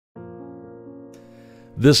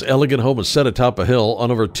This elegant home is set atop a hill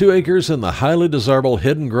on over 2 acres in the highly desirable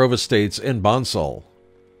Hidden Grove Estates in Bonsall.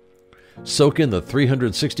 Soak in the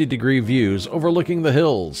 360-degree views overlooking the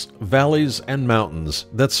hills, valleys, and mountains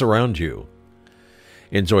that surround you.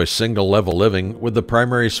 Enjoy single-level living with the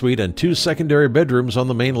primary suite and 2 secondary bedrooms on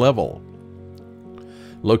the main level.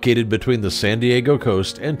 Located between the San Diego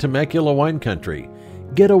coast and Temecula wine country,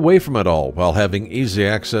 get away from it all while having easy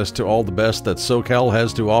access to all the best that SoCal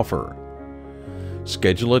has to offer.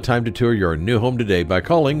 Schedule a time to tour your new home today by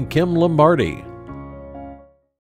calling Kim Lombardi.